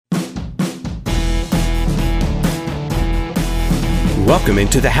Welcome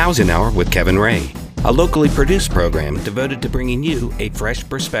into the Housing Hour with Kevin Ray, a locally produced program devoted to bringing you a fresh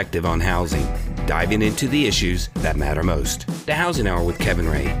perspective on housing, diving into the issues that matter most. The Housing Hour with Kevin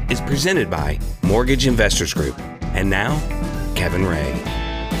Ray is presented by Mortgage Investors Group. And now, Kevin Ray.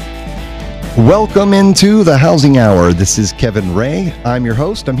 Welcome into the Housing Hour. This is Kevin Ray. I'm your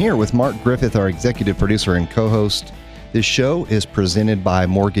host. I'm here with Mark Griffith, our executive producer and co-host. This show is presented by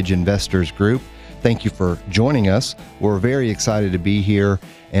Mortgage Investors Group. Thank you for joining us. We're very excited to be here,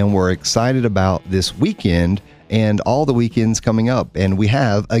 and we're excited about this weekend and all the weekends coming up. And we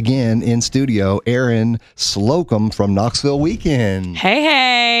have, again, in studio, Erin Slocum from Knoxville Weekend.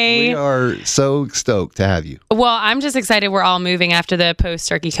 Hey. We are so stoked to have you. Well, I'm just excited we're all moving after the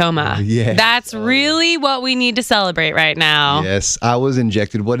post-turkey coma. Yes. That's really what we need to celebrate right now. Yes, I was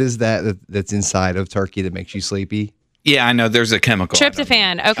injected. What is that's inside of turkey that makes you sleepy? Yeah, I know. There's a chemical.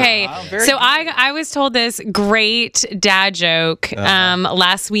 Tryptophan. Okay. So I was told this great dad joke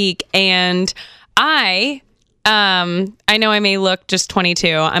last week, and I know I may look just 22.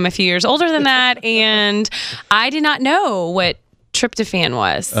 I'm a few years older than that, and I did not know what tryptophan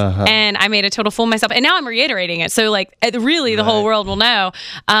was, and I made a total fool of myself, and now I'm reiterating it, so like really the whole world will know.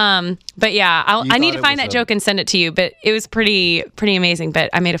 But yeah, I need to find that joke and send it to you, but it was pretty amazing.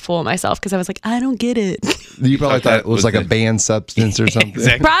 But I made a fool of myself because I was like, I don't get it. You probably thought it was like a banned substance or something.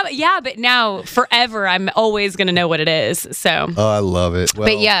 Exactly. Probably, yeah, but now forever I'm always going to know what it is. So I love it. Well,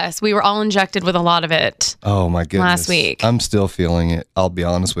 but yes, we were all injected with a lot of it. Oh my goodness. Last week. I'm still feeling it, I'll be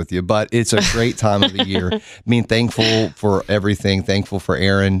honest with you, but it's a great time of the year. I mean, thankful for everything. Thankful for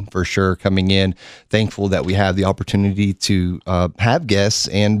Erin for sure coming in. Thankful that we have the opportunity to have guests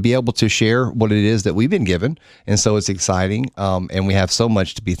and be able to share what it is that we've been given. And so it's exciting. And we have so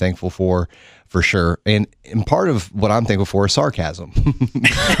much to be thankful for sure. And part of what I'm thankful for is sarcasm.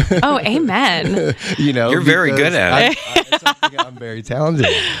 Oh, amen. You know, you're very good at it. It's something I'm very talented.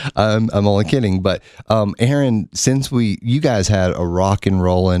 I'm only kidding. But Erin, since you guys had a rock and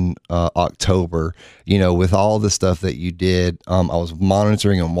rollin' October, you know, with all the stuff that you did, I was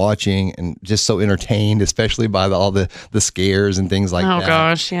monitoring and watching and just so entertained, especially by all the scares and things like that. Oh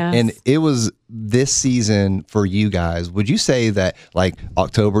gosh, yes. And it was this season for you guys. Would you say that like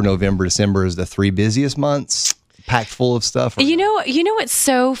October, November, December is the three busiest months, packed full of stuff? You know what's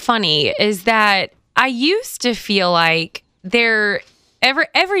so funny is that I used to feel like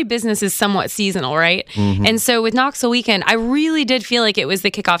every business is somewhat seasonal, right? Mm-hmm. And so with Knoxville Weekend, I really did feel like it was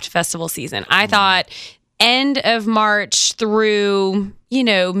the kickoff to festival season. I thought end of March through,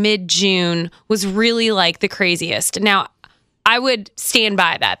 mid-June was really like the craziest. Now, I would stand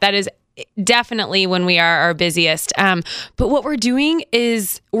by that. That is definitely when we are our busiest. But what we're doing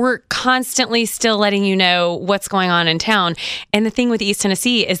is we're constantly still letting you know what's going on in town. And the thing with East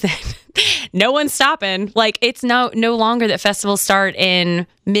Tennessee is that no one's stopping. Like it's no longer that festivals start in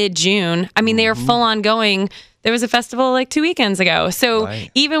mid-June. I mean, they are full on going. There was a festival like 2 weekends ago. So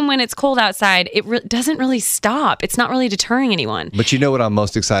even when it's cold outside, it doesn't really stop. It's not really deterring anyone. But you know what I'm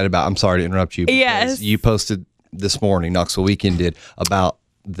most excited about? I'm sorry to interrupt you. Yes. You posted this morning, Knoxville Weekend did, about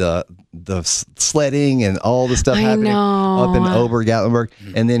the sledding and all the stuff happening up in Ober, Gatlinburg.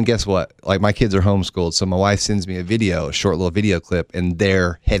 And then guess what? Like my kids are homeschooled. So my wife sends me a short little video clip, and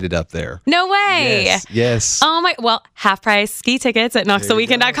they're headed up there. No way. Yes. Oh my, well, half price ski tickets at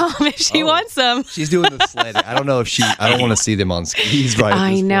knoxvilleweekend.com if she wants them. She's doing the sledding. I don't know if I don't want to see them on skis right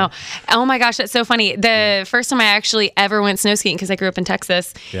at this know. point. Oh my gosh, that's so funny. The first time I actually ever went snow skiing, because I grew up in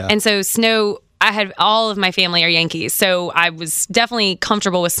Texas. Yeah. And so I had all of my family are Yankees, so I was definitely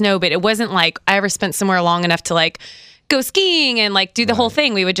comfortable with snow, but it wasn't like I ever spent somewhere long enough to like go skiing and like do the whole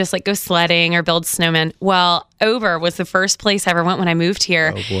thing. We would just like go sledding or build snowmen. Well, Ober was the first place I ever went when I moved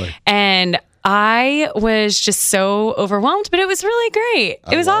here. Oh boy. And I was just so overwhelmed, but it was really great.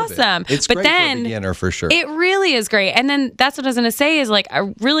 It was awesome. It's but great then, for a beginner for sure. It really is great. And then that's what I was going to say is like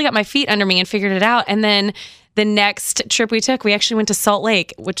I really got my feet under me and figured it out. And then the next trip we took, we actually went to Salt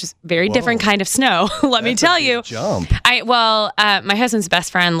Lake, which is very different kind of snow. Let me tell you. Jump. My husband's best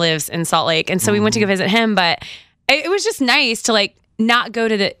friend lives in Salt Lake, and so we went to go visit him. But it was just nice to like not go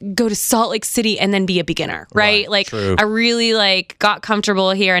to Salt Lake City and then be a beginner, right? Like true. I really like got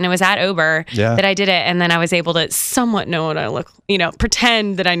comfortable here, and it was at Ober that I did it, and then I was able to somewhat know what I look,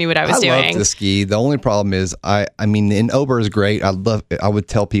 pretend that I knew what I was doing. I love to ski. The only problem is I mean, in Ober is great. I would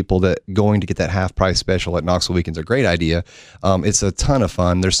tell people that going to get that half price special at Knoxville Weekend is a great idea. It's a ton of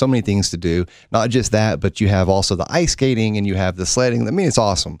fun. There's so many things to do. Not just that, but you have also the ice skating and you have the sledding. I mean, it's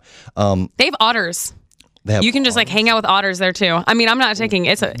awesome. They have otters. You can just like hang out with otters there too. I mean, I'm not taking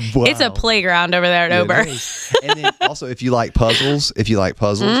it's a playground over there at Ober. And then also, if you like puzzles,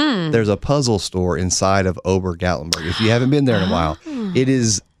 there's a puzzle store inside of Ober Gatlinburg. If you haven't been there in a while, it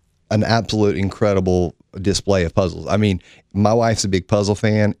is an absolute incredible display of puzzles. I mean, my wife's a big puzzle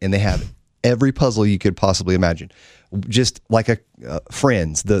fan, and they have every puzzle you could possibly imagine. Just like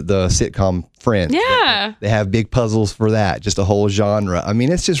Friends, the sitcom Friends. Yeah. They have big puzzles for that, just a whole genre. I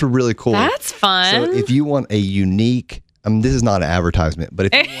mean, it's just really cool. That's fun. So if you want a unique, this is not an advertisement, but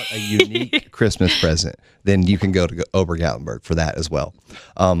if you want a unique Christmas present, then you can go to Ober Gatlinburg for that as well.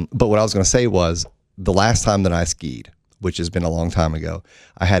 But what I was going to say was, the last time that I skied, which has been a long time ago,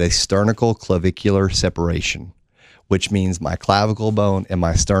 I had a sternoclavicular separation, which means my clavicle bone and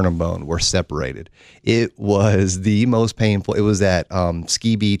my sternum bone were separated. It was the most painful. It was at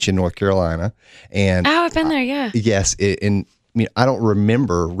Ski Beach in North Carolina. And I've been there, yeah. Yes. I don't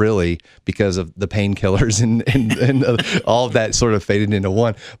remember really because of the painkillers and all of that sort of faded into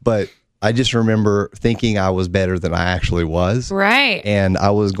one. But I just remember thinking I was better than I actually was. Right. And I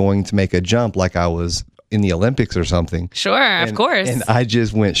was going to make a jump like I was in the Olympics or something. Sure, of course. And I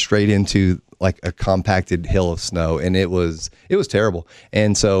just went straight into like a compacted hill of snow, and it was terrible.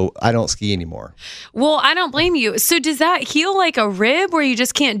 And so I don't ski anymore. Well, I don't blame you. So does that heal like a rib where you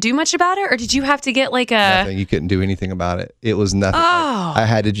just can't do much about it, or did you have to get like nothing? You couldn't do anything about it. It was nothing. Oh. I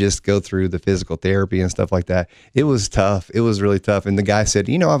had to just go through the physical therapy and stuff like that. It was tough. It was really tough. And the guy said,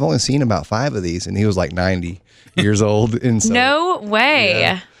 I've only seen about 5 of these, and he was like 90 years old. And so, no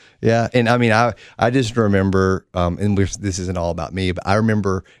way. Yeah. And I mean, I just remember, and this isn't all about me, but I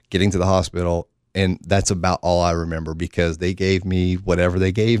remember getting to the hospital, and that's about all I remember, because they gave me whatever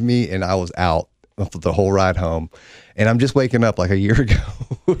they gave me, and I was out the whole ride home. And I'm just waking up like a year ago.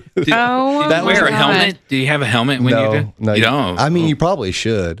 Did you wear a helmet? Do you have a helmet when you do? No, you don't. I mean, you probably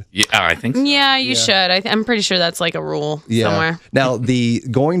should. Yeah, I think so. Yeah, you should. I'm pretty sure that's like a rule somewhere. Now, the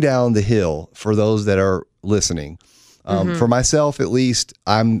going down the hill, for those that are listening, for myself at least,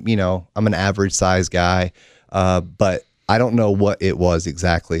 I'm an average size guy, but I don't know what it was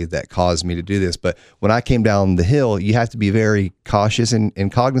exactly that caused me to do this. But when I came down the hill, you have to be very cautious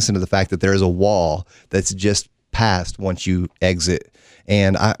and cognizant of the fact that there is a wall that's just passed once you exit.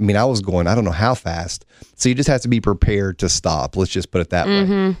 And I was going, I don't know how fast. So you just have to be prepared to stop. Let's just put it that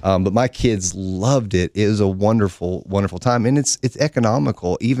way. But my kids loved it. It was a wonderful, wonderful time. And it's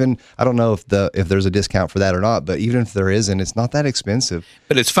economical. Even, I don't know if there's a discount for that or not, but even if there isn't, it's not that expensive.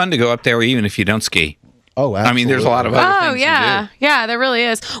 But it's fun to go up there even if you don't ski. Oh, absolutely. I mean, there's a lot of other things yeah. to do. Yeah, there really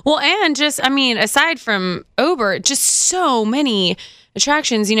is. Well, and just, aside from Ober, just so many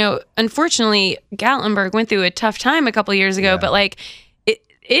attractions. Unfortunately, Gatlinburg went through a tough time a couple years ago, but like,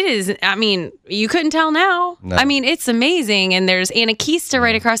 it is, you couldn't tell now. No. It's amazing. And there's Anakeesta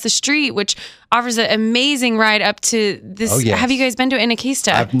right across the street, which offers an amazing ride up to this. Oh, yes. Have you guys been to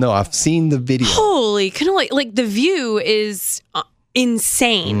Anakeesta? I've seen the video. Holy cannoli. Like the view is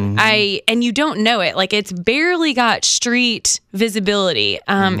insane. And you don't know it. Like it's barely got street visibility.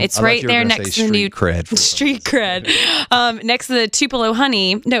 It's right there next to the new street cred. Next to the Tupelo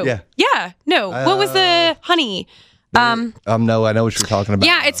Honey. No. Yeah. No. What was the honey? No, I know what you're talking about.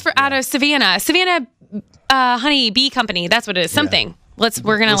 Yeah, it's out of Savannah Honey Bee Company. That's what it is. Something.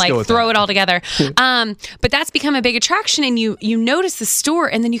 We're gonna throw it all together. But that's become a big attraction, and you notice the store,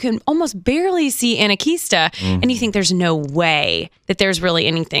 and then you can almost barely see Anakeesta, and you think there's no way that there's really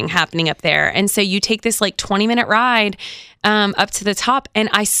anything happening up there. And so you take this 20-minute ride up to the top, and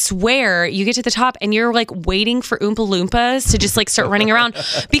I swear you get to the top and you're waiting for Oompa Loompas to just start running around,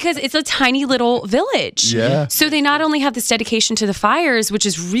 because it's a tiny little village. Yeah. So they not only have this dedication to the fires, which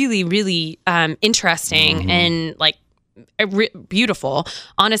is really, really interesting and beautiful,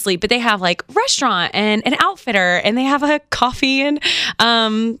 honestly, but they have restaurant and an outfitter, and they have a coffee, and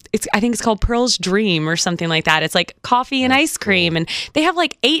I think it's called Pearl's Dream or something like that. It's coffee and ice cream, and they have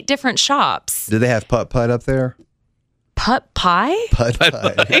 8 different shops. Do they have putt-putt up there? Putt pie?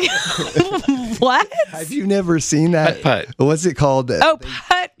 Putt-putt. What? Have you never seen that? Putt-putt. What's it called? Oh,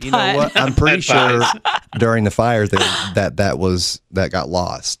 putt-putt. You know what? I'm pretty sure during the fires that got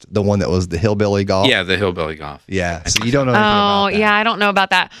lost. The one that was the hillbilly golf. Yeah, the hillbilly golf. Yeah. So you don't know anything about that. Yeah, I don't know about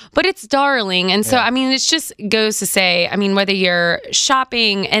that. But it's darling. And so, it just goes to say, whether you're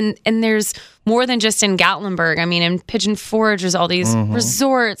shopping and there's more than just in Gatlinburg. In Pigeon Forge, there's all these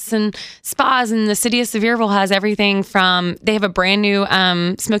resorts and spas, and the city of Sevierville has everything from, they have a brand new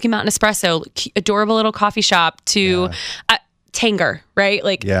Smoky Mountain Espresso, adorable little coffee shop, to Tanger, right?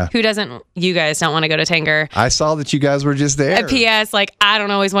 Who doesn't, you guys don't want to go to Tanger. I saw that you guys were just there. At PS, I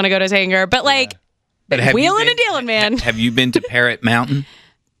don't always want to go to Tanger, but wheeling and dealing, man. Have you been to Parrot Mountain?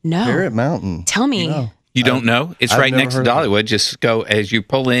 No. Parrot Mountain. Tell me. No. You don't know? It's I've right never next to heard of it. Dollywood. Just go as you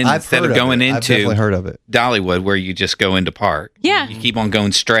pull in I've instead heard of going it. I've definitely into heard of it. Dollywood, where you just go into park. Yeah. You keep on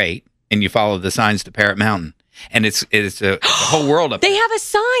going straight, and you follow the signs to Parrot Mountain. And it's a whole world up there. They have a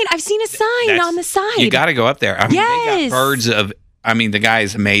sign. I've seen a sign on the side. You got to go up there. I mean, they Yes. got birds of. I mean, the guy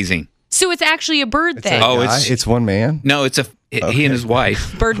is amazing. So it's actually a bird thing. Oh, It's one man. No, it's he and his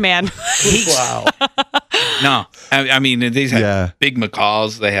wife. Birdman. Wow. No, I mean these have Yeah. big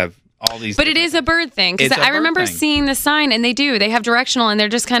macaws. They have all these. But it is a bird thing. Because It's a I bird remember thing. seeing the sign, and they do. They have directional, and they're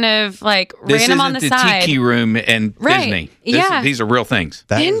just kind of like This random isn't on the the side. Tiki Room and Right. Disney. Yeah. These are real things.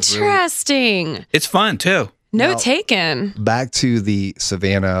 That is really- Interesting. It's fun too. No Now- taken. Back to the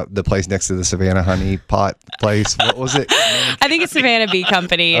Savannah, the place next to the Savannah Honey Pot place. What was it? I think it's Savannah Bee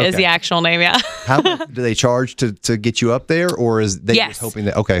Company is Okay. the actual name. Yeah. How do they charge to get you up there, or is they Yes. just hoping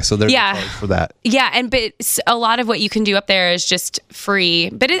that? Okay, so they're Yeah. charged for that. Yeah, but a lot of what you can do up there is just free.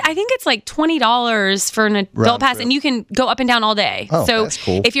 But I think it's like $20 for an adult Round pass, trip. and you can go up and down all day. Oh, so that's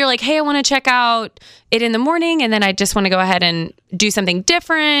cool. if you're like, hey, I want to check out it in the morning, and then I just want to go ahead and do something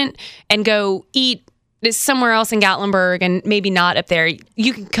different and go eat somewhere else in Gatlinburg and maybe not up there,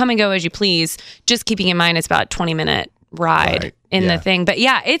 you can come and go as you please. Just keeping in mind it's about a 20-minute ride Right. in Yeah. the thing. But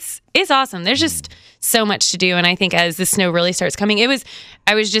yeah, it's awesome. There's just so much to do, and I think as the snow really starts coming,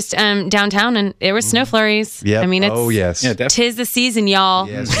 I was just downtown and there were snow flurries. Yeah. I mean, it's Oh yes. Yeah, definitely. tis the season, y'all.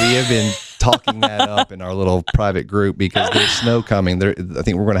 Yes, we have been talking that up in our little private group because there's snow coming. I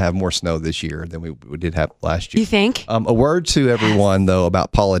think we're going to have more snow this year than we did have last year. You think? A word to everyone, though,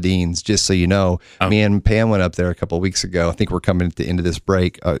 about Paula Dean's, just so you know. Me and Pam went up there a couple of weeks ago. I think we're coming at the end of this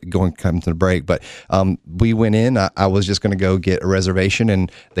break, coming to the break. But we went in. I was just going to go get a reservation,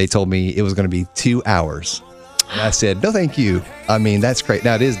 and they told me it was going to be 2 hours. And I said, no, thank you. I mean, that's great.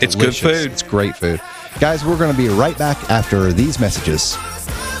 Now, it is It's delicious. good food. It's great food. Guys, we're going to be right back after these messages.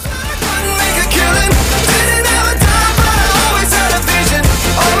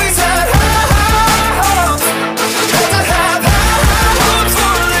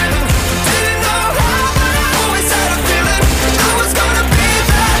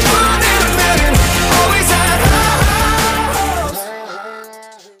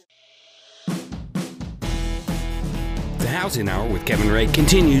 The Housing Hour with Kevin Ray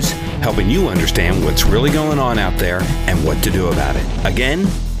continues, helping you understand what's really going on out there and what to do about it. Again,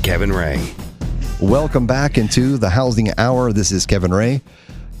 Kevin Ray. Welcome back into the Housing Hour. This is Kevin Ray,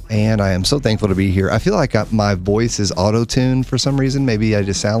 and I am so thankful to be here. I feel like my voice is auto-tuned for some reason. Maybe I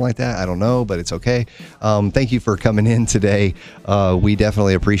just sound like that. I don't know, but it's okay. Thank you for coming in today. We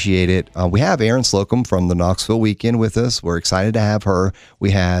definitely appreciate it. We have Erin Slocum from the Knoxville Weekend with us. We're excited to have her.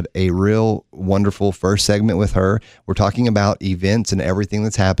 We had a real wonderful first segment with her. We're talking about events and everything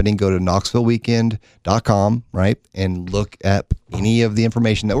that's happening. Go to knoxvilleweekend.com, right, and look at any of the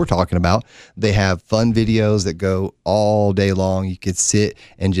information that we're talking about. They have fun videos that go all day long. You could sit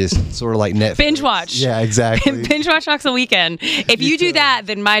and just sort of like Netflix. Binge watch. Yeah, exactly. Binge watch Knoxville Weekend. If you do that,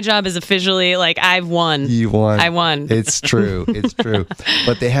 then my job is officially like I've won. You won. I won. It's true. It's true.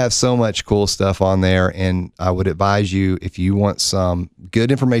 But they have so much cool stuff on there. And I would advise you, if you want some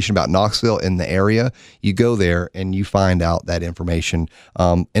good information about Knoxville in the area, you go there and you find out that information,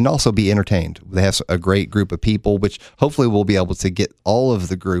 and also be entertained. They have a great group of people, which hopefully we'll be able to get all of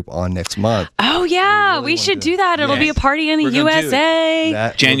the group on next month. Oh yeah, we should do that. It'll be a party in the We're gonna do it. USA. That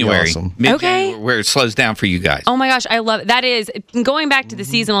would be January, awesome. mid-January, Okay. where it slows down for you guys. Oh my gosh, I love it. That is going back to the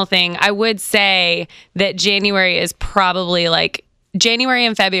seasonal thing. I would say that January is probably like January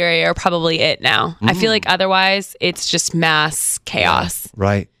and February are probably it now. I feel like otherwise it's just mass chaos.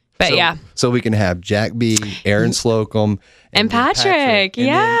 Right. But yeah. So we can have Jack B, Erin Slocum, And then Patrick, And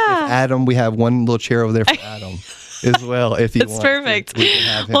then yeah. if Adam, we have one little chair over there for Adam as well. If you That's want, perfect. we can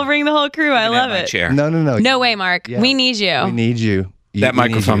have him. We'll bring the whole crew. I You can love have my it. chair. No. No way, Mark. Yeah. We need you. We need you. That We need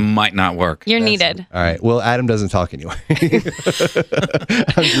microphone you. might not work. You're needed. All right. Well, Adam doesn't talk anyway.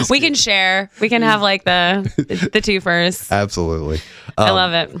 I'm just We kidding. can share. We can have like the two first. Absolutely. I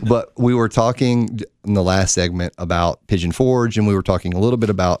love it. But we were talking in the last segment about Pigeon Forge, and we were talking a little bit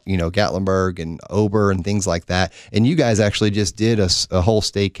about, Gatlinburg and Ober and things like that. And you guys actually just did a whole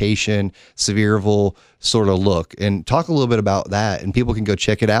staycation, Sevierville sort of look, and talk a little bit about that, and people can go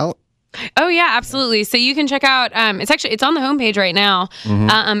check it out. Oh yeah, absolutely. So you can check out. It's on the homepage right now,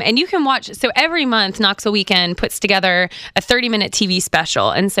 and you can watch. So every month, Knoxville Weekend puts together a 30-minute TV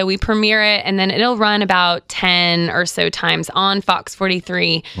special, and so we premiere it, and then it'll run about 10 or so times on Fox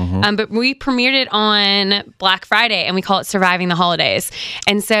 43. But we premiered it on Black Friday, and we call it Surviving the Holidays.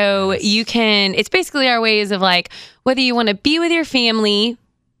 And so you can. It's basically our ways of like whether you want to be with your family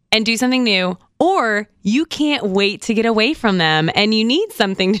and do something new, or you can't wait to get away from them and you need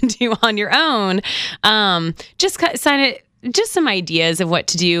something to do on your own. Just some ideas of what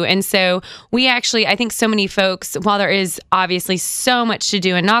to do. And so we actually, I think so many folks, while there is obviously so much to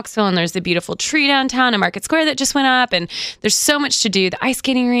do in Knoxville, and there's the beautiful tree downtown and Market Square that just went up, and there's so much to do, the ice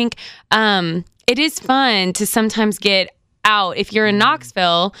skating rink, it is fun to sometimes get out. If you're in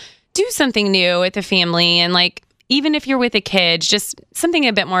Knoxville, do something new with the family, and like, even if you're with a kid, just something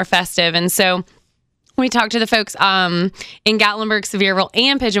a bit more festive. And so we talked to the folks in Gatlinburg, Sevierville,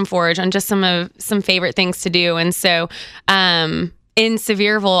 and Pigeon Forge on just some favorite things to do. And so in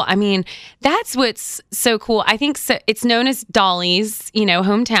Sevierville, I mean, that's what's so cool. I think it's known as Dolly's,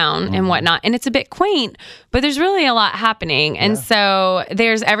 hometown and whatnot. And it's a bit quaint, but there's really a lot happening. And so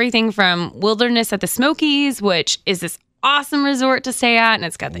there's everything from Wilderness at the Smokies, which is this awesome resort to stay at. And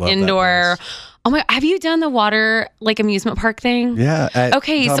it's got the indoor. Oh my! Have you done the water amusement park thing? Yeah.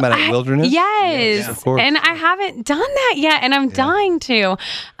 Okay. So about Wilderness. Yes. Of course. And I haven't done that yet, and I'm dying to,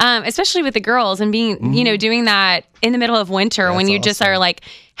 especially with the girls and being, doing that in the middle of winter when you just are like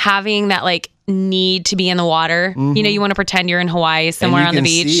having that need to be in the water. You want to pretend you're in Hawaii somewhere on the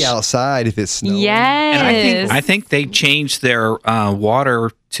beach. You can see outside if it's snowing. Yes. And I think they changed their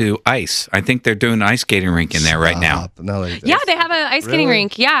water to ice. I think they're doing an ice skating rink in there right now. No, yeah, they have an ice skating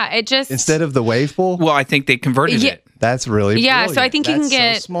rink. Yeah, it just instead of the wave pool. Well, I think they converted it. That's really brilliant. So I think you can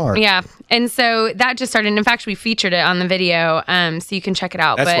get so smart. Yeah, and so that just started. In fact, we featured it on the video, so you can check it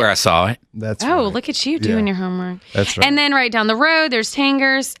out. That's where I saw it. That's look at you doing your homework. That's right. And then right down the road, there's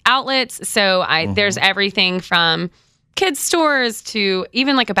Tanger's outlets. So there's everything from kids stores to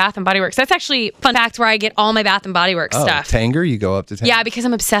even like a Bath and Body Works. That's actually fun fact where I get all my Bath and Body Works stuff. Tanger, you go up to Tanger. Yeah, because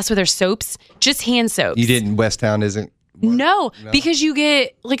I'm obsessed with their soaps, just hand soaps. You didn't. Westtown isn't. No, because you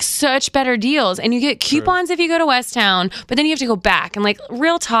get such better deals, and you get coupons if you go to Westtown, but then you have to go back. And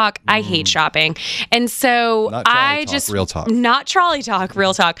real talk, I hate shopping. And so real talk. Not trolley talk,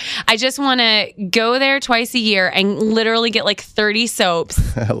 real talk. I just want to go there twice a year and literally get 30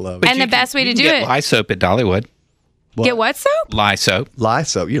 soaps. I love it. And the best way to do it. Lye soap at Dollywood. Get what soap? Lye soap. Lye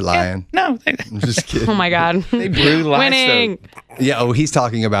soap. You're lying. No. I'm just kidding. Oh my God. They brew lye Winning. soap. Yeah. He's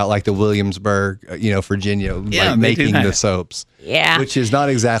talking about the Williamsburg, Virginia, making the soaps. Yeah. Which is not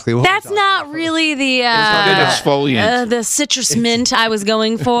exactly what. That's not really the good exfoliant. The citrus mint I was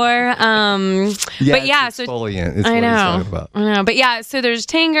going for. But yeah, it's exfoliant. It's I what he's know. talking about. I know. But yeah, so there's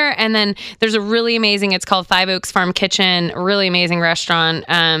Tanger, and then there's a really amazing. It's called Five Oaks Farm Kitchen. A really amazing restaurant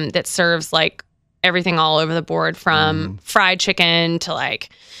that serves everything all over the board, from fried chicken to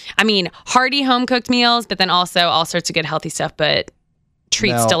hearty home cooked meals, but then also all sorts of good healthy stuff. But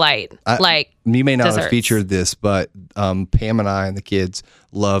treats delight. You may not desserts. have featured this, but Pam and I and the kids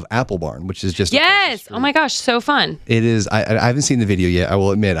love Apple Barn, which is just yes. Oh my gosh, so fun. It is. I haven't seen the video yet. I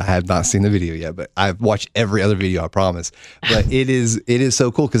will admit I have not seen the video yet, but I've watched every other video. I promise. But it is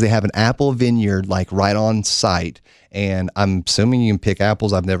so cool because they have an apple vineyard right on site. And I'm assuming you can pick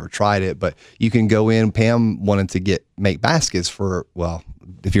apples. I've never tried it, but you can go in. Pam wanted to make baskets for,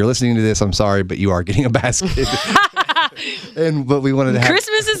 if you're listening to this, I'm sorry, but you are getting a basket. But we wanted to have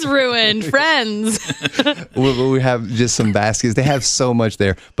Christmas is ruined, friends. we have just some baskets. They have so much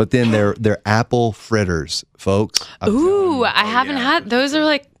there, but then they're apple fritters, folks. Ooh, I haven't had those.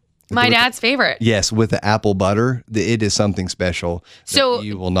 Are my dad's favorite. Yes, with the apple butter, it is something special that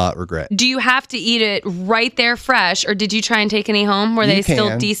you will not regret. Do you have to eat it right there fresh, or did you try and take any home? Were they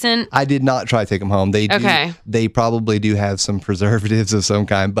still decent? I did not try to take them home. They do. Okay. They probably do have some preservatives of some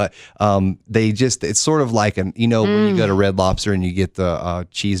kind, but it's sort of like when you go to Red Lobster and you get the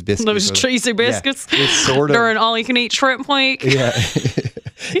cheese biscuits. Those cheesy biscuits. Yeah, it's sort of. Or an all-you-can-eat shrimp plate. Yeah.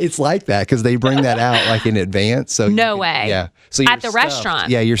 It's like that because they bring that out in advance. So no way. Yeah. So at the restaurant.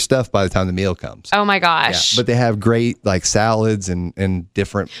 Yeah, you're stuffed by the time the meal comes. Oh my gosh. Yeah. But they have great salads and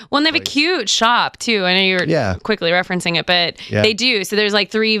different. Well, and they have a cute shop too. I know you're quickly referencing it, but they do. So there's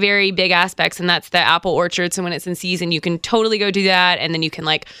 3 very big aspects, and that's the apple orchard. So when it's in season, you can totally go do that, and then you can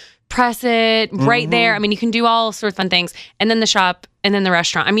press it right there. I mean, you can do all sorts of fun things, and then the shop, and then the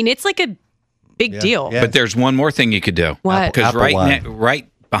restaurant. I mean, it's a big deal. Yeah. But there's one more thing you could do. What? Because right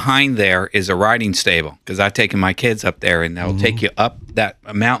behind there is a riding stable, because I've taken my kids up there, and they'll take you up that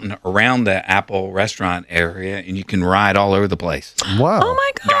mountain around the Apple restaurant area, and you can ride all over the place. Wow. Oh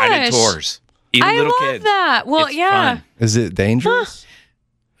my gosh. Guided tours. Even I little love kids. that. Well, It's yeah. fun. Is it dangerous?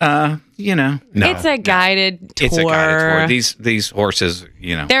 No. It's a guided tour. It's a guided tour. These horses,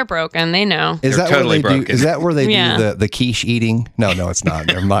 they're broken. They know. Is that totally where they broken. Is that where they Yeah. do the quiche eating? No, it's not.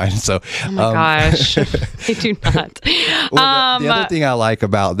 Never mind. So, Oh my gosh, they do not. well, the other thing I like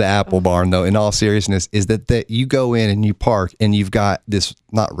about the Apple Barn, though, in all seriousness, is that you go in and you park, and you've got this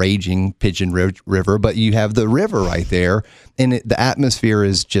not raging Pigeon River, but you have the river right there, and the atmosphere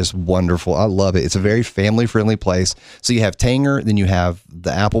is just wonderful. I love it. It's a very family-friendly place. So you have Tanger, then you have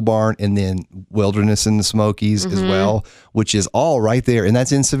the Apple Barn, and then Wilderness in the Smokies as well, which is all right there, and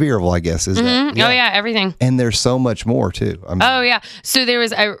that's in Sevierville, I guess. Is that? Oh yeah, everything. And there's so much more too. I mean, Oh yeah. So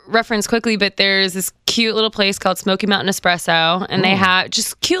I referenced quickly, but there's this cute little place called Smoky Mountain Espresso, and they have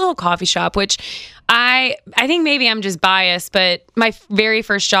just cute little coffee shop, which I think maybe I'm just biased, but my very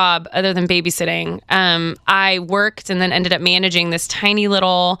first job, other than babysitting, I worked and then ended up managing this tiny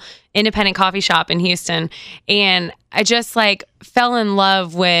little independent coffee shop in Houston, and I just fell in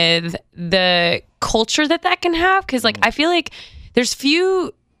love with the culture that can have, because I feel like there's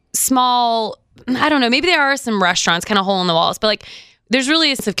few small, I don't know, maybe there are some restaurants kind of hole in the walls, but there's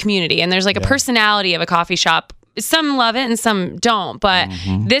really a community, and there's a personality of a coffee shop. Some love it and some don't, but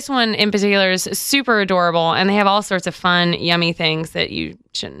this one in particular is super adorable, and they have all sorts of fun, yummy things that you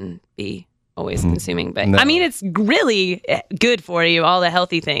shouldn't be always consuming. But No. I mean, it's really good for you, all the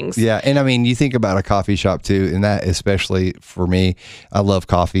healthy things. Yeah, and I mean, you think about a coffee shop too, and that especially for me, I love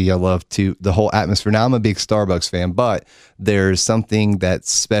coffee. I love the whole atmosphere. Now I'm a big Starbucks fan, but there's something that's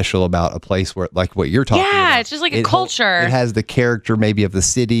special about a place where, like what you're talking about. Yeah, it's just like a culture. It has the character maybe of the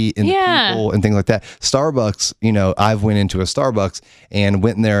city and the people and things like that. Starbucks, I've went into a Starbucks and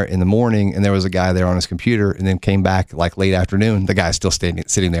went in there in the morning, and there was a guy there on his computer, and then came back late afternoon. The guy's still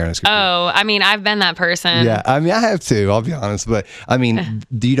sitting there on his computer. Oh, I mean, I've been that person. Yeah, I mean, I have too, I'll be honest. But I mean,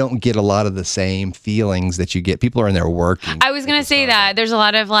 you don't get a lot of the same feelings that you get. People are in there working. I was going to say that. There's a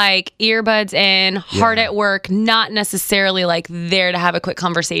lot of earbuds in, hard at work, not necessarily there to have a quick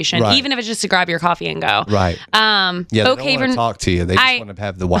conversation, Right. even if it's just to grab your coffee and go. Right. Yeah, they Oak don't want Haven, to talk to you. They just want to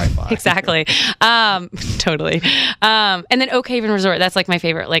have the Wi-Fi. Exactly. Totally. And then Oak Haven Resort, that's my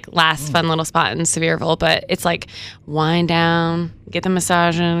favorite, last fun little spot in Sevierville, but it's wind down, get the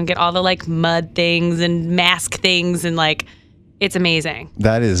massage in, get all the mud things and mask things, and it's amazing.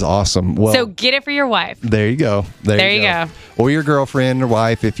 That is awesome. Well, So get it for your wife. there you go. There you go. Or your girlfriend or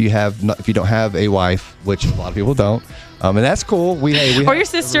wife if you don't have a wife, which a lot of people don't. And that's cool. We Or your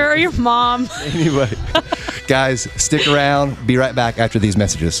sister or your mom. anyway. Guys, stick around. Be right back after these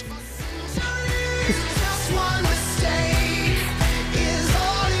messages. Just one mistake is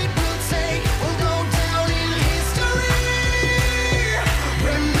all it will take. We'll go down in history.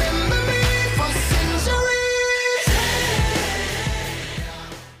 Remember me for centuries.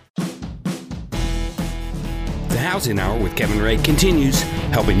 The Housing Hour with Kevin Ray continues,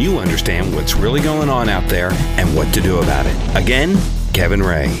 helping you understand what's really going on out there and what to do about it. Again, Kevin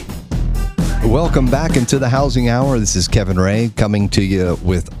Ray. Welcome back into the Housing Hour. This is Kevin Ray coming to you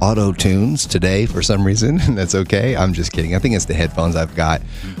with auto tunes today for some reason. That's okay. I'm just kidding. I think it's the headphones I've got.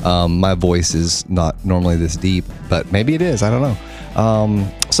 My voice is not normally this deep, but maybe it is. I don't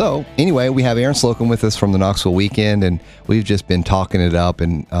know. So anyway, we have Aaron Slocum with us from the Knoxville weekend, and we've just been talking it up,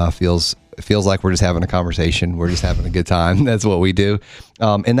 and it feels like we're just having a conversation. We're just having a good time. That's what we do.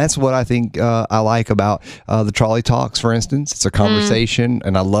 And that's what I think I like about the Trolley Talks, for instance. It's a conversation,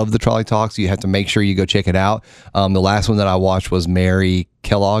 and I love the Trolley Talks. You have to make sure you go check it out. The last one that I watched was Mary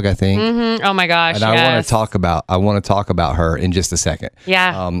Kellogg, I think. Mm-hmm. Oh my gosh. And I want to talk about her in just a second.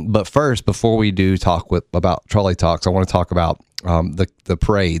 Yeah. But first, before we do talk about Trolley Talks, I want to talk about the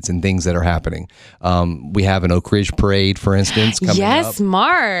parades and things that are happening. We have an Oak Ridge parade, for instance, coming up.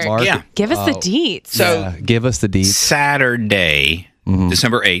 Mark. Yeah. Give us the deets. So give us the deets. Saturday,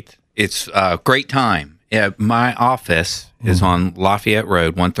 December 8th, it's a great time. My office is on Lafayette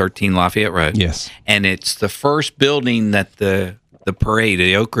Road, 113 Lafayette Road. Yes. And it's the first building that the parade,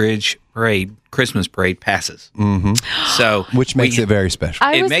 the Oak Ridge parade, Christmas parade passes. So Which makes it very special.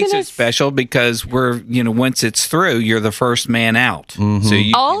 I it was makes gonna it special because once it's through, you're the first man out. So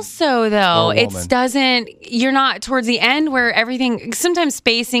you Also, though, Or woman. you're not towards the end where sometimes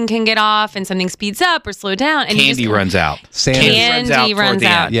spacing can get off and something speeds up or slow down. And candy runs out. Santa's, Candy runs toward the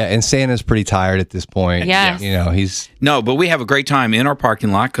out. end. yeah, and Santa's pretty tired at this point. Yes. He's No, but we have a great time in our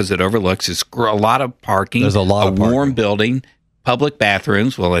parking lot because it overlooks. It's a lot of parking. There's a lot of warm parking. building. Public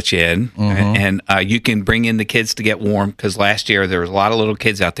bathrooms will let you in, and you can bring in the kids to get warm because last year there was a lot of little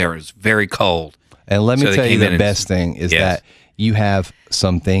kids out there. It was very cold. And let me So they tell you came in the and- best thing is Yes. that you have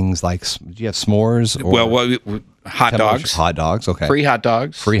some things like, do you have s'mores? Or, Well, hot dogs. Hot dogs, okay. Free hot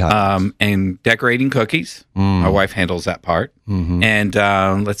dogs. Free hot dogs. And decorating cookies. My wife handles that part. And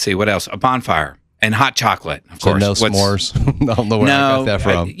let's see, what else? A bonfire. And hot chocolate, of So course. no s'mores. I don't know where I got that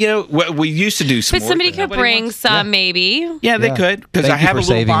from. We used to do s'mores. But somebody could nobody bring wants- some, maybe. Yeah, they Yeah. could, because Thank I you have for a little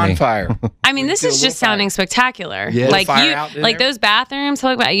saving me. bonfire. I mean, this do a is little just sounding spectacular. Yes. Like Fire you, out in like there. those bathrooms.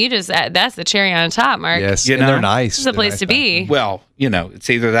 You just that's the cherry on top, Mark. Yes, You and they're know? nice. This is a place to be. Well, it's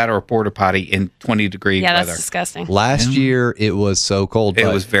either that or a porta potty in 20-degree Yeah, that's weather. disgusting. Last year it was so cold. It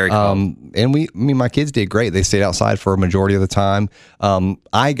but, was very cold. And my kids did great. They stayed outside for a majority of the time.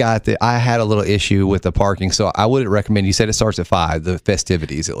 I had a little issue with the parking, so I wouldn't recommend. You said it starts at 5, the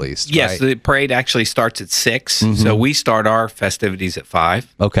festivities at least. Yes, right? the parade actually starts at 6, so we start our festivities at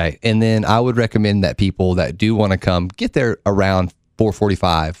 5. Okay, and then I would recommend that people that do want to come get there around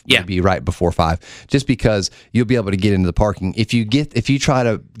 4:45, Yeah. maybe right before 5, just because you'll be able to get into the parking. If you try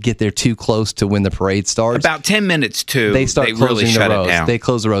to get there too close to when the parade starts, About 10 minutes to they start closing really the shut roads. it down. They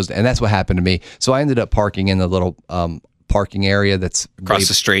close the roads, and that's what happened to me. So I ended up parking in the little parking area that's Across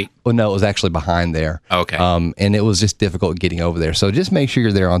the street. Well, no, it was actually behind there. Okay. And it was just difficult getting over there. So just make sure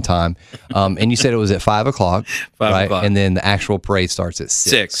you're there on time. And you said it was at 5 o'clock, 5 right? o'clock. And then the actual parade starts at 6.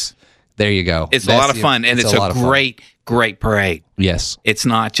 6. There you go. It's a lot of fun, and it's a lot of fun. great parade. Yes. It's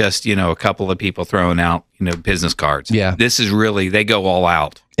not just, a couple of people throwing out, business cards. Yeah. This is really, they go all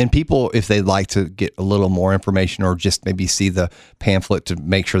out. And people, if they'd like to get a little more information or just maybe see the pamphlet to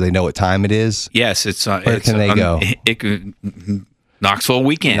make sure they know what time it is, Yes, it's Where can they go? Knoxville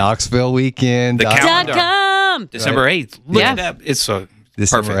weekend. Knoxville Weekend. The calendar. .com. December 8th. Look Yeah. it up. It's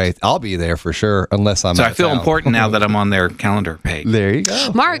December perfect. 8th. I'll be there for sure, unless I'm So out I of feel town. important now that I'm on their calendar page. There you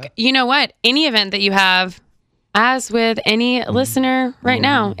go. Mark, you know what? Any event that you have, as with any listener right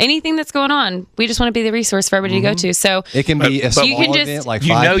now, anything that's going on, we just want to be the resource for everybody to go to. So, It can be a But small you can just- event like You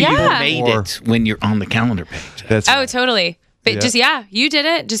 5 know people. you Yeah. made or- it when you're on the calendar page. That's oh, right. totally. But you did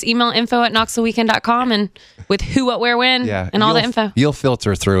it. Just email info@knoxvilleweekend.com and with who, what, where, when, and all the info. You'll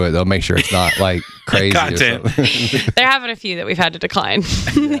filter through it. They'll make sure it's not like crazy or Content. something. There have been a few that we've had to decline.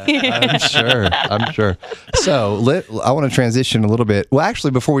 I'm sure. So I want to transition a little bit. Well,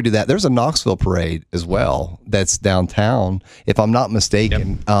 actually, before we do that, there's a Knoxville parade as well that's downtown, if I'm not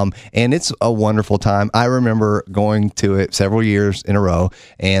mistaken. And it's a wonderful time. I remember going to it several years in a row,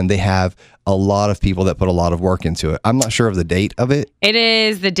 and they have a lot of people that put a lot of work into it. I'm not sure of the date of it, It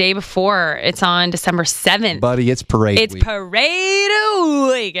is the day before. It's on December 7th. buddy. It's parade It's week. parade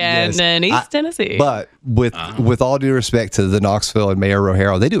weekend Yes. in East Tennessee. But with all due respect to the Knoxville and Mayor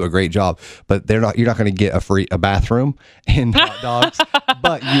Rohero, they do a great job. But you're not going to get a bathroom and hot dogs,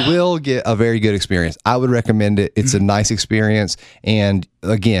 but you will get a very good experience. I would recommend it. It's a nice experience. And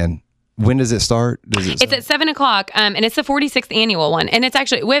again, when does it start? It's at 7 o'clock, and it's the 46th annual one. And it's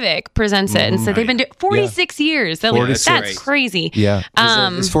actually Wivic presents it. And so they've been doing 46 years. That's 46. crazy. Yeah.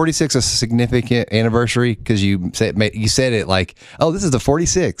 Is 46 a significant anniversary? Because you said it like, oh, this is the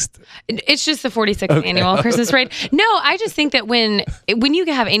 46th. It's just the 46th annual Christmas parade. No, I just think that when you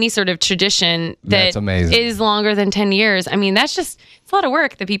have any sort of tradition that That's amazing. is longer than 10 years, I mean, it's a lot of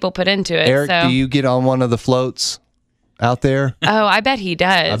work that people put into it. Eric, so. do you get on one of the floats out there? Oh, I bet he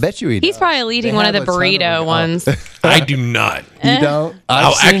does. I bet you he He's does. probably leading They one of have the a ton of burrito them. ones. I do not. You don't?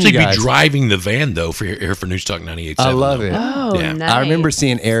 I'll I've seen actually you be guys. driving the van though for here for Newstalk 98.7. I love it. Oh, Yeah. nice. I remember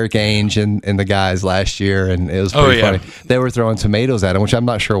seeing Eric Ainge and the guys last year, and it was pretty yeah. funny. They were throwing tomatoes at him, which I'm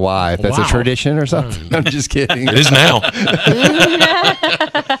not sure why. If that's a Wow. tradition or something. I'm just kidding. It is now.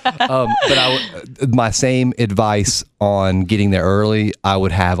 But my same advice on getting there early, I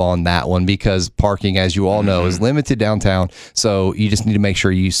would have on that one, because parking, as you all know, is limited downtown. So you just need to make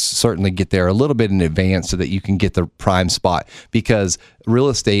sure you certainly get there a little bit in advance so that you can get the prime spot, because real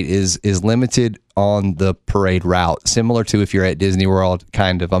estate is limited on the parade route, similar to if you're at Disney World,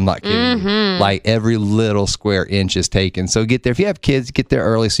 kind of. I'm not kidding you. Like every little square inch is taken. So get there. If you have kids, get there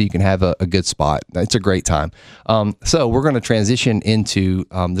early so you can have a good spot. It's a great time. So we're going to transition into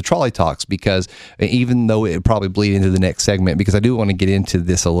the trolley talks, because even though it probably bleed into the next segment, because I do want to get into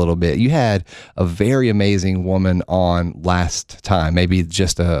this a little bit. You had a very amazing woman on last time, maybe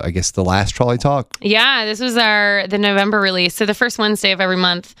just I guess the last trolley talk. Yeah, this was the November release. So the first Wednesday of every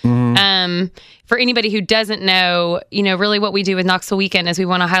month. For anybody who doesn't know, really what we do with Knoxville Weekend is we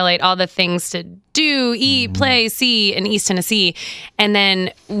want to highlight all the things to do, eat, play, see in East Tennessee. And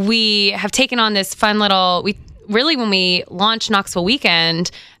then we have taken on this fun little, when we launched Knoxville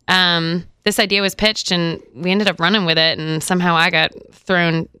Weekend, this idea was pitched and we ended up running with it. And somehow I got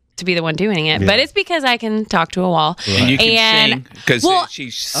thrown to be the one doing it, but it's because I can talk to a wall. And you can sing because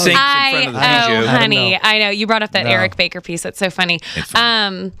she sings in front of the Oh, bijou. honey, I know. You brought up that Eric Baker piece. That's so funny. It's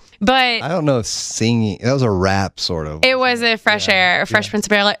funny. But I don't know if singing, that was a rap sort of. it was a Fresh Prince of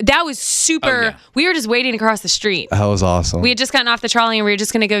Bel-Air. That was super. Oh, yeah. We were just waiting across the street. That was awesome. We had just gotten off the trolley and we were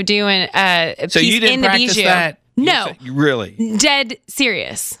just going to go do a So piece you didn't in the practice bijou. that? No, You really? dead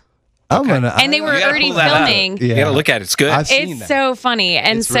serious. I'm gonna, And they were You gotta already pull that out. filming. Yeah. You got to look at it. It's good. I've seen It's that. so funny,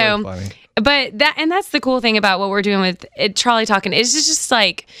 and It's so, really funny. but that's the cool thing about what we're doing with Trolley Talking. It's just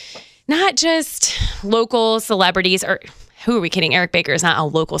like not just local celebrities or. Who are we kidding? Eric Baker is not a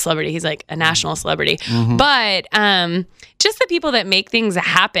local celebrity. He's like a national celebrity. But just the people that make things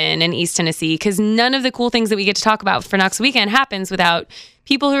happen in East Tennessee, because none of the cool things that we get to talk about for Knoxville Weekend happens without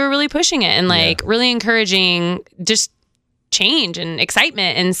people who are really pushing it and like really encouraging just change and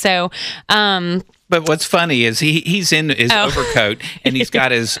excitement. And so, But what's funny is he's in his overcoat and he's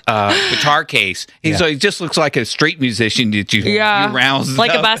got his guitar case. He just looks like a street musician that you rouse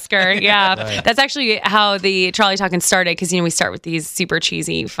like up. a busker. Yeah. That's actually how the Trolley Talking started, because, we start with these super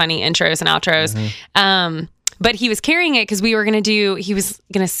cheesy, funny intros and outros. But he was carrying it because he was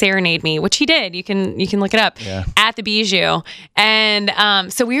going to serenade me, which he did. You can look it up at the Bijou.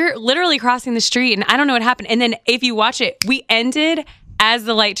 And so we were literally crossing the street and I don't know what happened. And then if you watch it, we ended as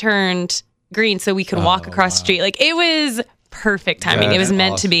the light turned green so we could walk across the street. Like, it was perfect timing. It was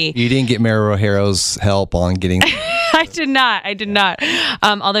meant to be. You didn't get Mary O'Hara's help on getting. I did not.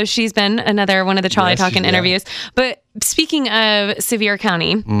 Although she's been another one of the Trolley Talking interviews. But speaking of Sevier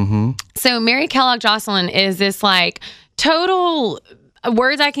County, so Mary Kellogg Jocelyn is this like total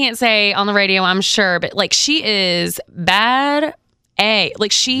words I can't say on the radio, I'm sure, but like she is bad A.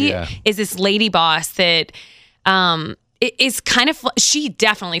 Like she is this lady boss that it is kind of, she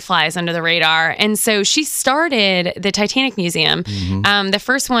definitely flies under the radar. And so she started the Titanic Museum. The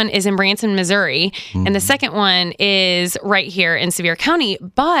first one is in Branson, Missouri. And the second one is right here in Sevier County.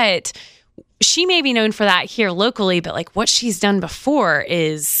 But she may be known for that here locally, but like what she's done before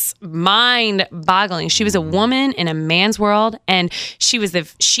is mind boggling. She was a woman in a man's world, and she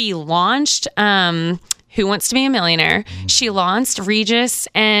launched, Who Wants to Be a Millionaire? She launched Regis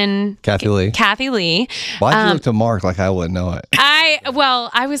and Kathy Lee. Why'd you look to Mark like I wouldn't know it?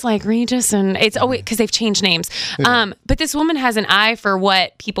 I was like Regis, and it's because they've changed names. But this woman has an eye for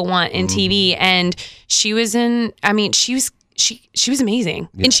what people want in TV, and she was she was amazing,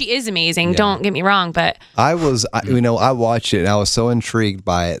 and she is amazing. Don't get me wrong, but I watched it and I was so intrigued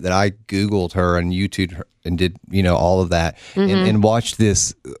by it that I Googled her and YouTubed her and did, all of that and watched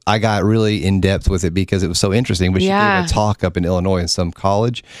this. I got really in depth with it because it was so interesting, but she gave a talk up in Illinois in some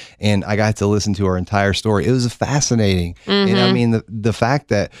college and I got to listen to her entire story. It was fascinating. And I mean, the fact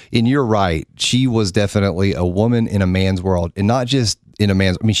that, and you're right, she was definitely a woman in a man's world, and not just in a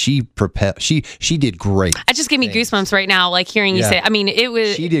man's, I mean, she did great. It just gave me goosebumps right now, like hearing you say it. I mean,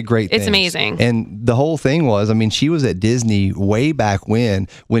 she did great things. It's amazing. And the whole thing was, I mean, she was at Disney way back when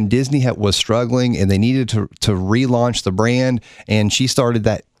Disney was struggling and they needed to relaunch the brand, and she started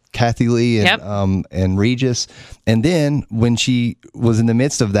that Kathy Lee and Regis. And then when she was in the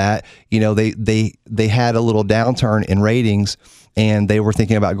midst of that, they had a little downturn in ratings, and they were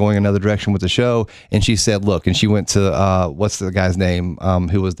thinking about going another direction with the show. And she said, look, and she went to, what's the guy's name,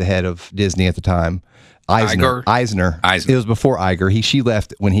 who was the head of Disney at the time? Eisner. It was before Iger. She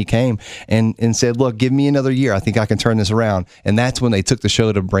left when he came and said, look, give me another year. I think I can turn this around. And that's when they took the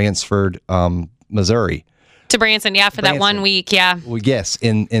show to Bransford, Missouri. To Branson, for that 1 week, Well, yes,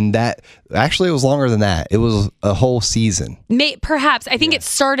 and that actually it was longer than that. It was a whole season. Perhaps. I think it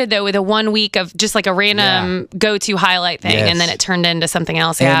started though with a 1 week of just like a random go-to highlight thing, and then it turned into something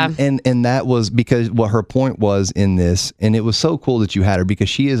else. And that was because what her point was in this, and it was so cool that you had her because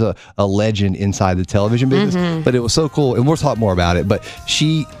she is a legend inside the television business. But it was so cool, and we'll talk more about it. But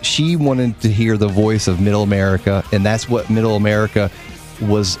she wanted to hear the voice of Middle America, and that's what Middle America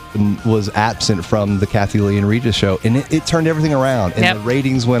was absent from the Kathy Lee and Regis show, and it turned everything around, and the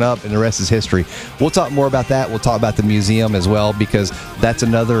ratings went up, and the rest is history. We'll talk more about that. We'll talk about the museum as well, because that's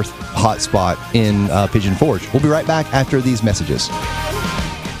another hot spot in Pigeon Forge. We'll be right back after these messages.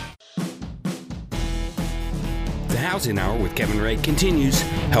 The Housing Hour with Kevin Ray continues,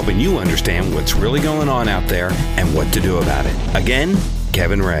 helping you understand what's really going on out there and what to do about it. Again,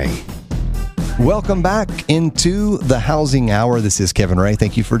 Kevin Ray. Welcome back into the Housing Hour. This is Kevin Ray.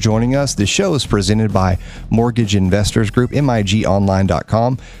 Thank you for joining us. The show is presented by Mortgage Investors Group,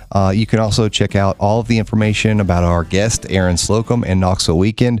 migonline.com. You can also check out all of the information about our guest, Aaron Slocum, and Knoxville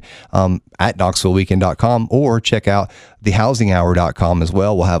Weekend at knoxvilleweekend.com, or check out thehousinghour.com as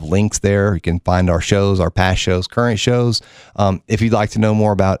well. We'll have links there. You can find our shows, our past shows, current shows. If you'd like to know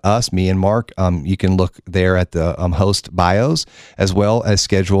more about us, me and Mark, you can look there at the host bios, as well as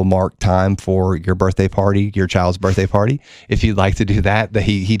schedule Mark time for your birthday party, your child's birthday party. If you'd like to do that,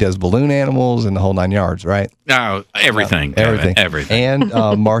 he does balloon animals and the whole 9 yards, right? Oh, everything. Everything. Everything.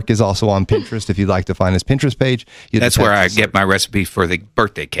 And Mark is also on Pinterest. If you'd like to find his Pinterest page, That's where I get my recipe for the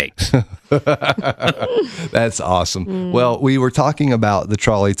birthday cakes. That's awesome. Well, we were talking about the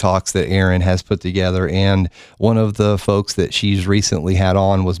trolley talks that Erin has put together, and one of the folks that she's recently had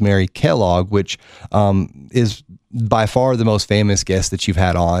on was Mary Kellogg, which is by far the most famous guest that you've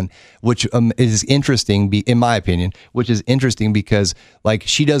had on, which is interesting, in my opinion, which is interesting because like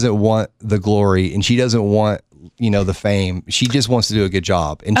she doesn't want the glory and she doesn't want the fame. She just wants to do a good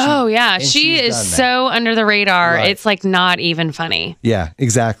job. And she is so under the radar. Right. It's like not even funny. Yeah,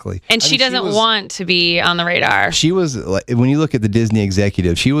 exactly. And she doesn't want to be on the radar. She was like, when you look at the Disney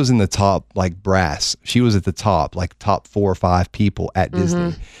executive, she was in the top like brass. She was at the top, like top 4 or 5 people at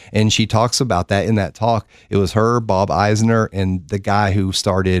Disney. And she talks about that in that talk. It was her, Bob Eisner, and the guy who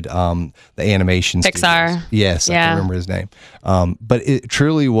started the animation Pixar. studios. Yes, I can't remember his name. But it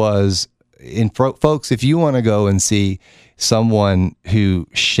truly was. Folks, if you want to go and see someone who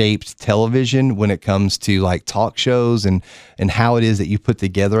shaped television when it comes to like talk shows and how it is that you put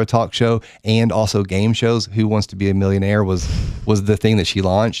together a talk show and also game shows, Who Wants to Be a Millionaire was the thing that she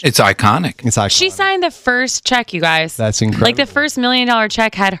launched. It's iconic. She signed the first check, you guys. That's incredible. Like the first $1 million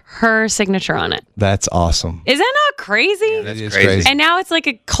check had her signature on it. That's awesome. Is that not crazy? Yeah, that's crazy. And now it's like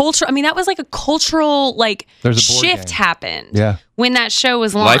a cultural, that was like a cultural like There's a board shift game. happened. Yeah. When that show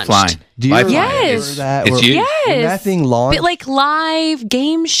was launched. Lifeline. Do you Lifeline. Yes. remember that? It's huge. When that thing launched. But like live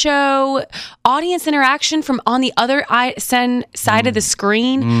game show, audience interaction from on the other side of the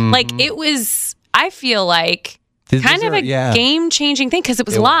screen. Like it was, I feel like, kind of a game-changing thing because it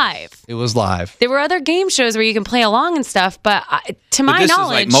was live. It was live. There were other game shows where you can play along and stuff, but to my This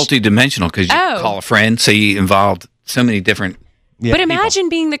knowledge, is like multi-dimensional because you call a friend, so you involved so many different. Yeah, but imagine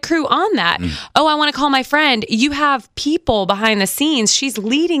being the crew on that. Oh, I want to call my friend. You have people behind the scenes. She's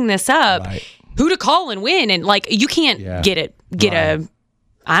leading this up. Right. Who to call and when, and like you can't get a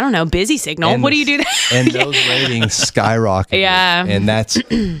I don't know, busy signal. And what do you do that? And those ratings skyrocketed. Yeah. And that's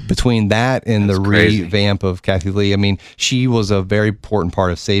between that and the crazy. revamp of Kathy Lee. I mean, she was a very important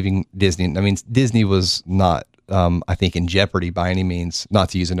part of saving Disney. I mean, Disney was not, I think, in jeopardy by any means, not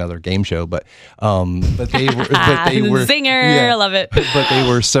to use another game show, but they were Zinger, I love it. But they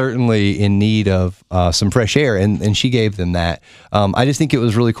were certainly in need of some fresh air, and she gave them that. I just think it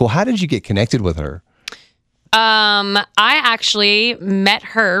was really cool. How did you get connected with her? I actually met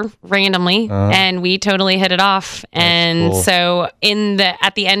her randomly and we totally hit it off. And cool. so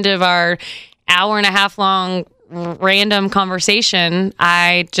at the end of our hour and a half long random conversation,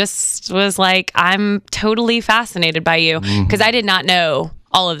 I just was like, I'm totally fascinated by you because I did not know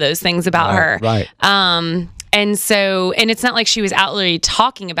all of those things about her. Right. And it's not like she was outwardly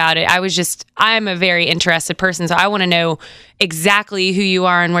talking about it. I'm a very interested person. So I want to know exactly who you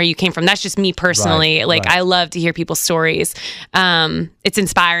are and where you came from. That's just me personally. I love to hear people's stories. It's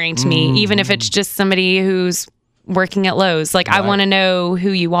inspiring to me, even if it's just somebody who's working at Lowe's. I want to know who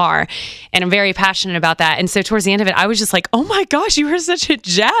you are. And I'm very passionate about that. And so towards the end of it, I was just like, oh my gosh, you were such a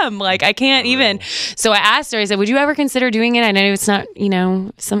gem. I can't even. So I asked her, I said, would you ever consider doing it? I know it's not,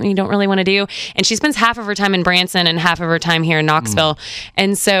 something you don't really want to do. And she spends half of her time in Branson and half of her time here in Knoxville.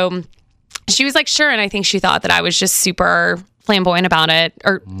 And so she was like, sure. And I think she thought that I was just super flamboyant about it,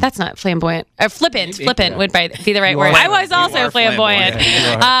 or that's not flamboyant, or flippant would be the right word. I was also flamboyant.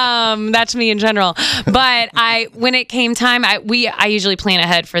 That's me in general. But when it came time, I usually plan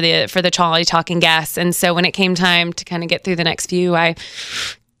ahead for the trolley talking guests, and so when it came time to kind of get through the next few, I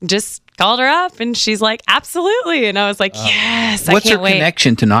just called her up, and she's like, absolutely, and I was like, yes. What's I can't her wait.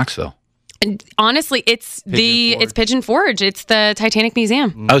 connection to Knoxville? Honestly, it's Pigeon Forge. It's the Titanic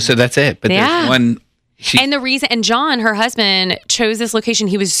Museum. Oh, so that's it. But there's one. And the reason, and John, her husband, chose this location.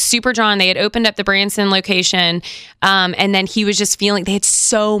 He was super drawn. They had opened up the Branson location, and then he was just feeling they had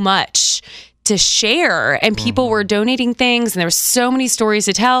so much to share, and people were donating things, and there were so many stories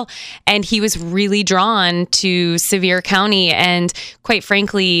to tell. And he was really drawn to Sevier County, and quite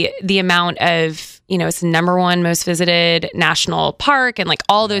frankly, the amount of it's the #1 most visited national park and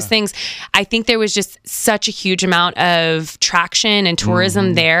all those things. I think there was just such a huge amount of traction and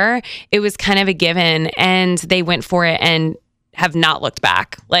tourism there. It was kind of a given, and they went for it and have not looked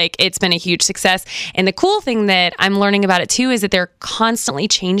back. It's been a huge success. And the cool thing that I'm learning about it too is that they're constantly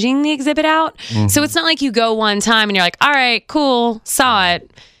changing the exhibit out. So it's not like you go one time and you're like, all right, cool, saw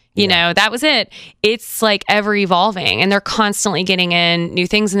it. You know, that was it. It's like ever evolving, and they're constantly getting in new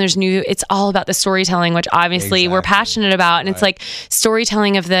things, and there's new, it's all about the storytelling, which obviously we're passionate about. And it's like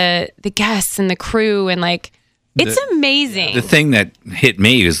storytelling of the guests and the crew, and like, it's amazing. The thing that hit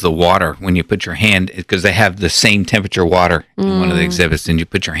me is the water. When you put your hand, because they have the same temperature water in one of the exhibits, and you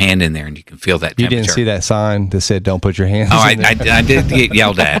put your hand in there and you can feel that You temperature. didn't see that sign that said "Don't put your hands." Oh, in there. I did get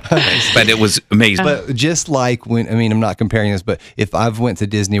yelled at, but it was amazing. But just like when, I mean, I'm not comparing this, but if I've went to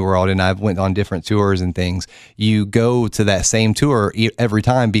Disney World and I've went on different tours and things, you go to that same tour every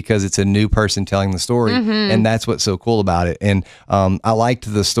time because it's a new person telling the story, and that's what's so cool about it. And I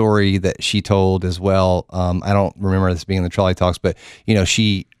liked the story that she told as well. I don't remember this being in the Trolley Talks, but you know,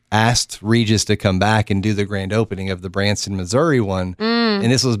 she asked Regis to come back and do the grand opening of the Branson, Missouri one.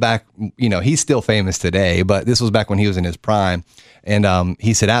 And this was back, you know, he's still famous today, but this was back when he was in his prime. And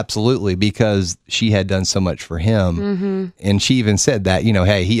he said, absolutely, because she had done so much for him. And she even said that, you know,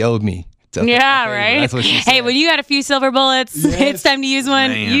 hey, he owed me. Yeah, right. That's what she said. Hey, when you got a few silver bullets, it's time to use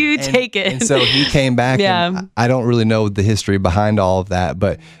one. Man. You take it. And so he came back. And I don't really know the history behind all of that,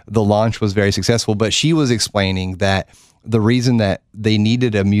 but the launch was very successful. But she was explaining that the reason that they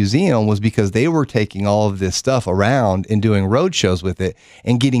needed a museum was because they were taking all of this stuff around and doing road shows with it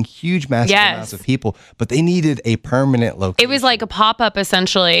and getting huge, massive amounts of people, but they needed a permanent location. It was like a pop-up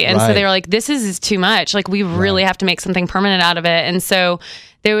essentially. And so they were like, this is too much. Like, we really have to make something permanent out of it. And so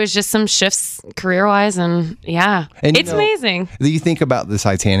there was just some shifts career-wise, and and it's amazing. You think about the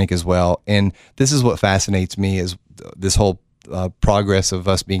Titanic as well, and this is what fascinates me is this whole progress of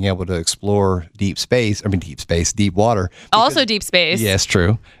us being able to explore deep water. Also deep space. Yes,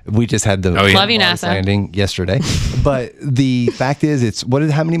 true. We just had the Love you, Mars NASA. landing yesterday. But the fact is, it's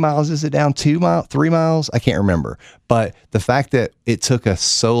how many miles is it down? 2 miles, 3 miles? I can't remember. But the fact that it took us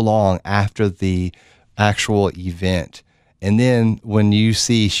so long after the actual event, and then when you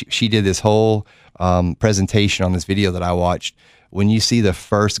see, she did this whole presentation on this video that I watched, when you see the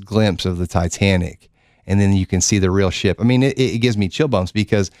first glimpse of the Titanic, and then you can see the real ship. I mean, it gives me chill bumps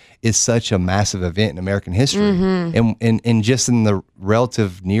because it's such a massive event in American history. And just in the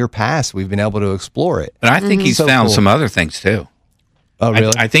relative near past, we've been able to explore it. But I think he's So found cool. some other things too. Oh,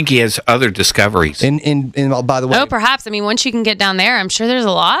 really? I think he has other discoveries. And by the way, Oh, perhaps. I mean, once you can get down there, I'm sure there's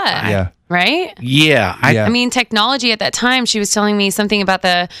a lot. Yeah. Right? Yeah. Yeah. I mean, technology at that time, she was telling me something about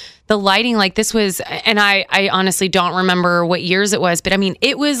the lighting. Like, this was, and I honestly don't remember what years it was, but I mean,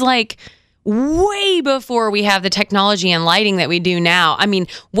 it was like way before we have the technology and lighting that we do now. I mean,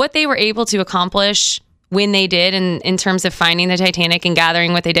 what they were able to accomplish when they did in terms of finding the Titanic and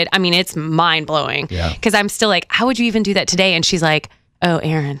gathering what they did, I mean, it's mind blowing. Yeah. Because I'm still like, how would you even do that today? And she's like, oh,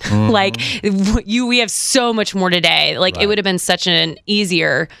 Aaron, like we have so much more today. Like, it would have been such an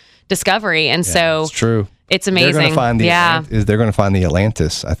easier discovery. And so it's true. it's amazing. They're going to find the they're going to find the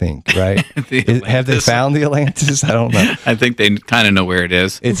Atlantis, I think, right? Have they Atlantis. found the Atlantis? I don't know. I think they kind of know where it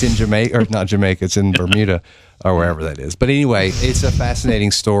is. It's in Jamaica, or not Jamaica, it's in Bermuda or wherever that is. But anyway, it's a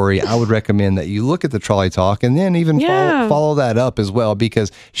fascinating story. I would recommend that you look at the Trolley Talk and then even follow that up as well,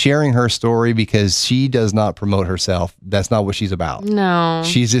 because sharing her story, because she does not promote herself. That's not what she's about. No.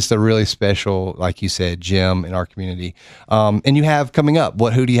 She's just a really special, like you said, gem in our community. And you have coming up,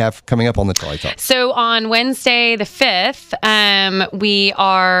 who do you have coming up on the Trolley Talk? So on Wednesday, the 5th, we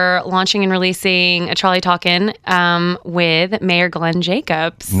are launching and releasing a Trolley Talkin' with Mayor Glenn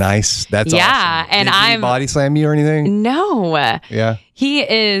Jacobs. Nice. That's awesome. And Did he body slam you or anything? No. Yeah. He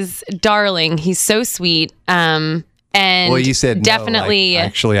is darling. He's so sweet. And Well, you said definitely. No,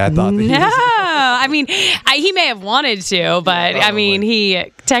 actually, I thought that he No, was. I mean, he may have wanted to, but I mean,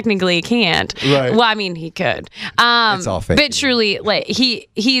 he technically can't. Right. Well, I mean, he could. It's all fake. But truly, like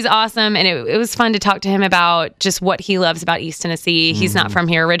he's awesome, and it was fun to talk to him about just what he loves about East Tennessee. He's not from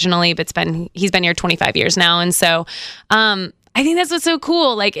here originally, but he's been here 25 years now, and so I think that's what's so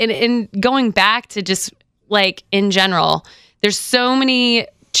cool. Like, in going back to just like in general, there's so many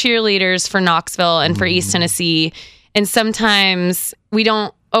cheerleaders for Knoxville and for East Tennessee. And sometimes we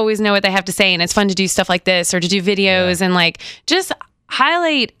don't always know what they have to say. And it's fun to do stuff like this or to do videos and like just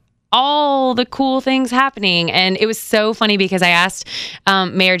highlight all the cool things happening. And it was so funny because I asked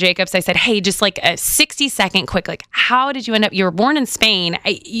Mayor Jacobs, I said, hey, just like a 60-second quick, like, how did you end up? You were born in Spain.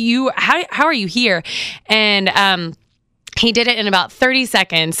 How are you here? And he did it in about 30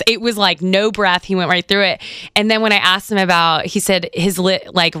 seconds. It was like no breath. He went right through it. And then when I asked him about, he said his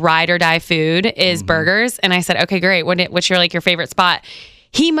like ride or die food is burgers. And I said, okay, great. What's your favorite spot?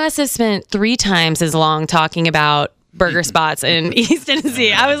 He must have spent 3 times as long talking about burger spots in East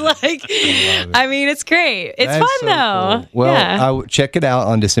Tennessee. I was like, I mean, it's great. It's That's fun so though. cool. Well, yeah. I would check it out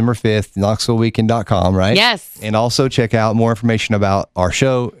on December 5th, knoxvilleweekend.com, right? Yes. And also check out more information about our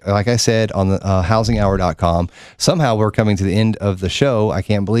show, like I said, on the housinghour.com. Somehow we're coming to the end of the show. I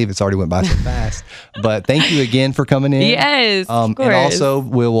can't believe it's already went by so fast. But thank you again for coming in. Yes, of course. And also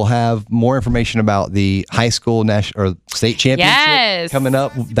we will have more information about the high school national or state championship Yes. coming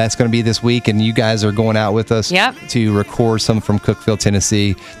up. That's going to be this week, and you guys are going out with us Yep. to record some from Cookeville,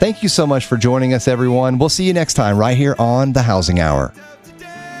 Tennessee. Thank you so much for joining us, everyone. We'll see you next time right here on The Housing Hour.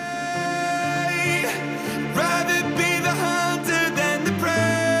 Rather be the hunter than the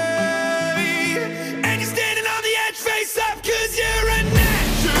prey. And you're standing on the edge, face up, 'cause you're a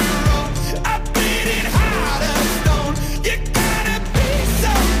natural. I bleeding heart of stone. You gotta be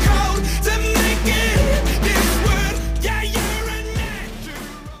so cold to make it in this world. Yeah, you're a natural.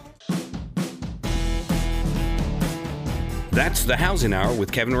 That's the Housing Hour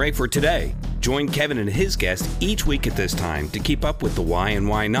with Kevin Ray for today. Join Kevin and his guests each week at this time to keep up with the why and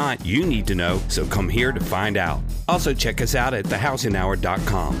why not you need to know, so come here to find out. Also check us out at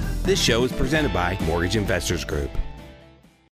thehousinghour.com. This show is presented by Mortgage Investors Group.